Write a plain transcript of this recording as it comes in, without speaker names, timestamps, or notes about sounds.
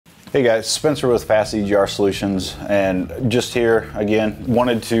Hey guys, Spencer with FASS EGR Solutions, and just here again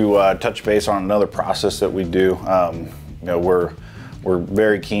wanted to touch base on another process that we do. We're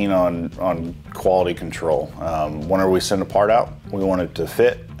very keen on quality control. Whenever we send a part out, we want it to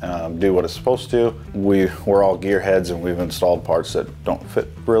fit, do what it's supposed to. We're all gearheads and we've installed parts that don't fit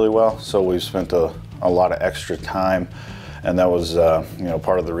really well, so we've spent a lot of extra time, and that was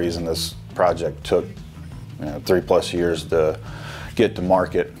part of the reason this project took 3+ years to get to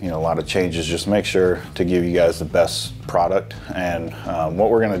market. A lot of changes, just make sure to give you guys the best product. And what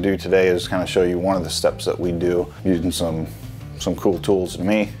we're going to do today is kind of show you one of the steps that we do using some cool tools to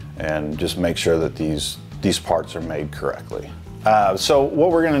me, and just make sure that these parts are made correctly. So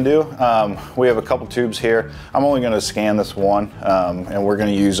what we're going to do, we have a couple tubes here. I'm only going to scan this one, and we're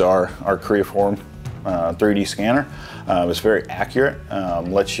going to use our Creaform 3D scanner. It's very accurate,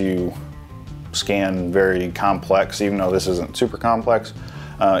 lets you scan very complex. Even though this isn't super complex,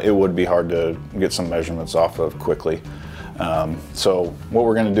 it would be hard to get some measurements off of quickly. So what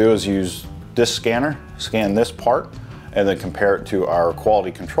we're going to do is use this scanner, scan this part, and then compare it to our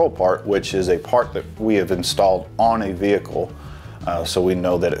quality control part, which is a part that we have installed on a vehicle, so we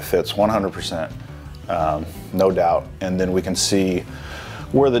know that it fits 100%, no doubt. And then we can see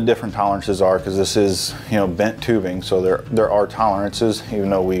where the different tolerances are, because this is bent tubing, so there are tolerances, even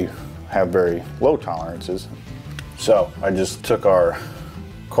though we have very low tolerances. So I just took our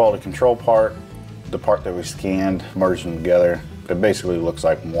quality control part, the part that we scanned, merged them together. It basically looks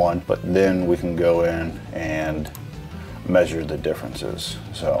like one, but then we can go in and measure the differences.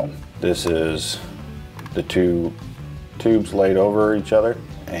 So this is the two tubes laid over each other,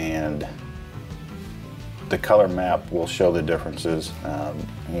 and the color map will show the differences.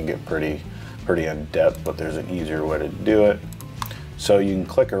 You can get pretty in depth, but there's an easier way to do it. So you can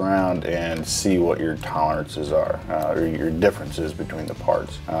click around and see what your tolerances are, or your differences between the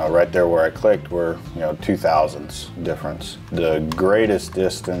parts. Right there where I clicked, we're 0.002 difference. The greatest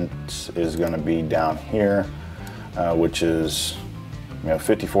distance is going to be down here, which is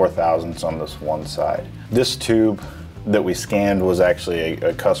 54 thousandths on this one side. This tube that we scanned was actually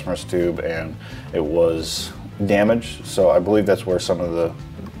a customer's tube, and it was damaged, so I believe that's where some of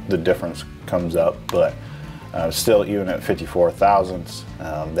the difference comes up. But still, even at 54 thousandths,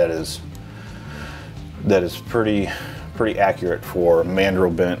 that is pretty accurate for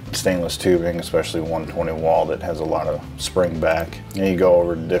mandrel bent stainless tubing, especially 120 wall that has a lot of spring back. And you go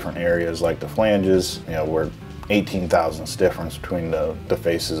over to different areas like the flanges, we're 18 thousandths difference between the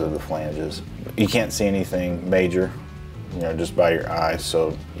faces of the flanges. You can't see anything major, just by your eyes.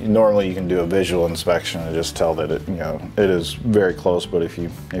 So normally you can do a visual inspection and just tell that it is very close. But if you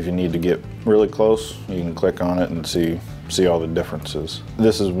need to get really close, you can click on it and see all the differences.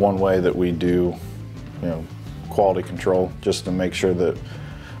 This is one way that we do, quality control, just to make sure that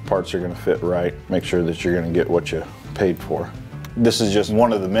parts are going to fit right, make sure that you're going to get what you paid for. This is just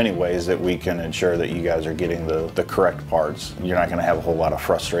one of the many ways that we can ensure that you guys are getting the correct parts. You're not going to have a whole lot of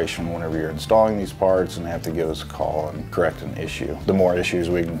frustration whenever you're installing these parts and have to give us a call and correct an issue. The more issues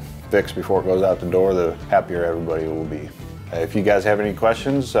we can fix before it goes out the door, the happier everybody will be. If you guys have any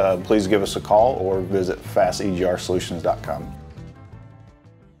questions, please give us a call or visit FASSEGRsolutions.com.